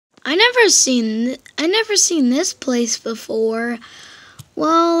I never seen this place before.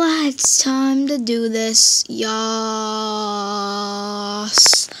 Well, it's time to do this. Yas.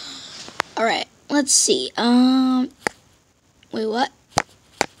 All right, let's see. Wait, what?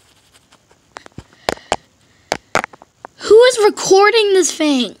 Who is recording this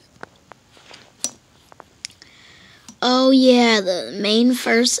thing? Oh yeah, the main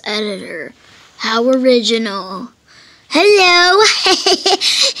first editor. How original. Hello.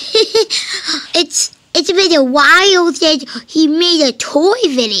 It's been a while since he made a toy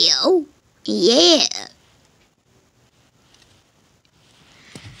video. Yeah.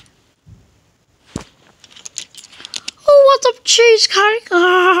 Oh, what's up, cheesecake?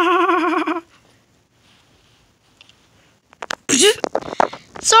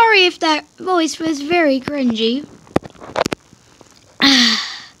 Sorry if that voice was very cringy.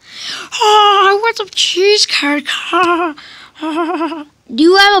 Oh, what's up, cheesecake? Do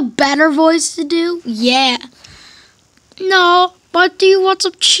you have a better voice to do? Yeah. No, but do you want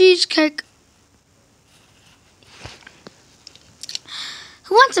some cheesecake?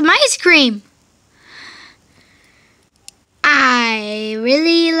 Who wants some ice cream? I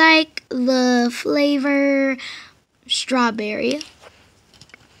really like the flavor strawberry.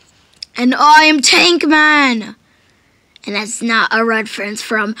 And I am Tank Man. And that's not a reference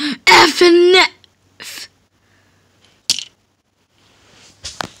from FNF.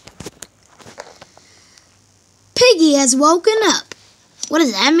 Piggy has woken up. What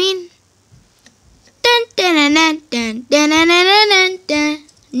does that mean? Dun dun dun dun dun dun dun dun dun.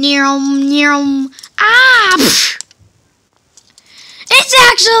 Nerum. Ah! Pfft. It's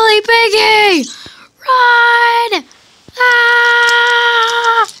actually Piggy! Run!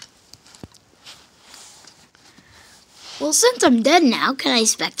 Ah! Well, since I'm dead now, can I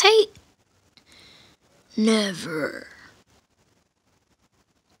spectate? Never.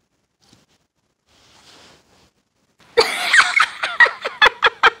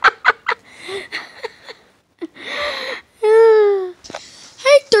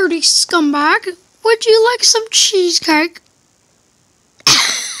 Hey, dirty scumbag. Would you like some cheesecake?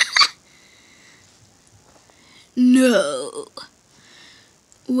 No.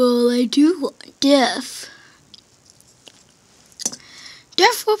 Well, I do want death.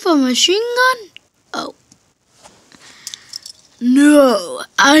 Death with a machine gun? Oh. No,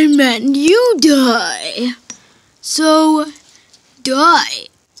 I meant you die. So, die.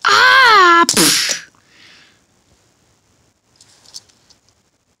 Ah! Pfft.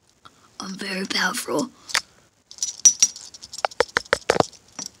 I'm very powerful.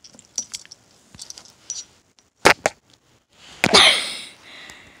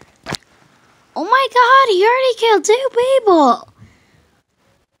 Oh my god, he already killed 2 people.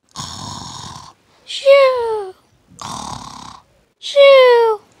 Shoo!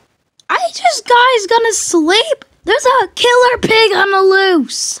 Shoo! This guy's gonna sleep. There's a killer pig on the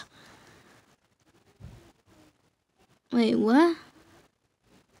loose. Wait, what?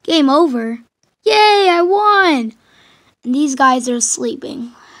 Game over. Yay, I won! And these guys are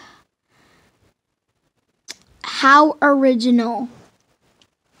sleeping. How original.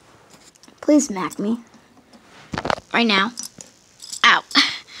 Please smack me. Right now. Ow.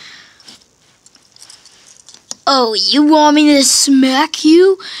 Oh, you want me to smack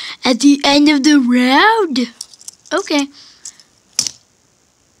you at the end of the round? Okay.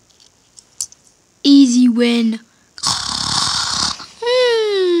 Easy win.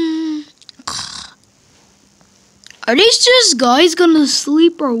 Are these just guys gonna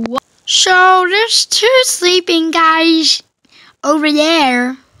sleep or what? So there's 2 sleeping guys over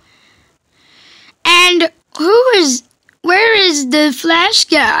there. And where is the flash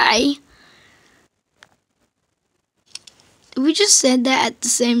guy? We just said that at the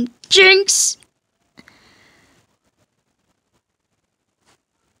same jinx.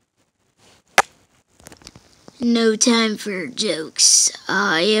 No time for jokes.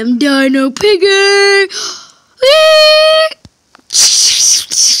 I am Dino Piggy.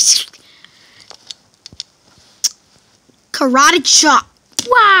 Karate chop.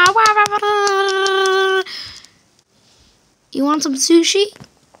 Wow. You want some sushi?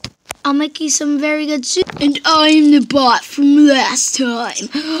 I'll make you some very good sushi. And I'm the bot from last time.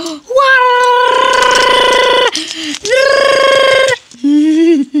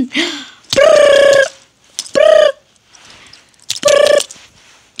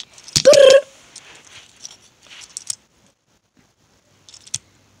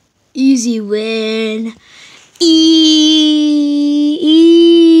 Easy win.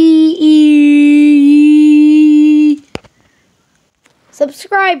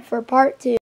 Subscribe for part 2.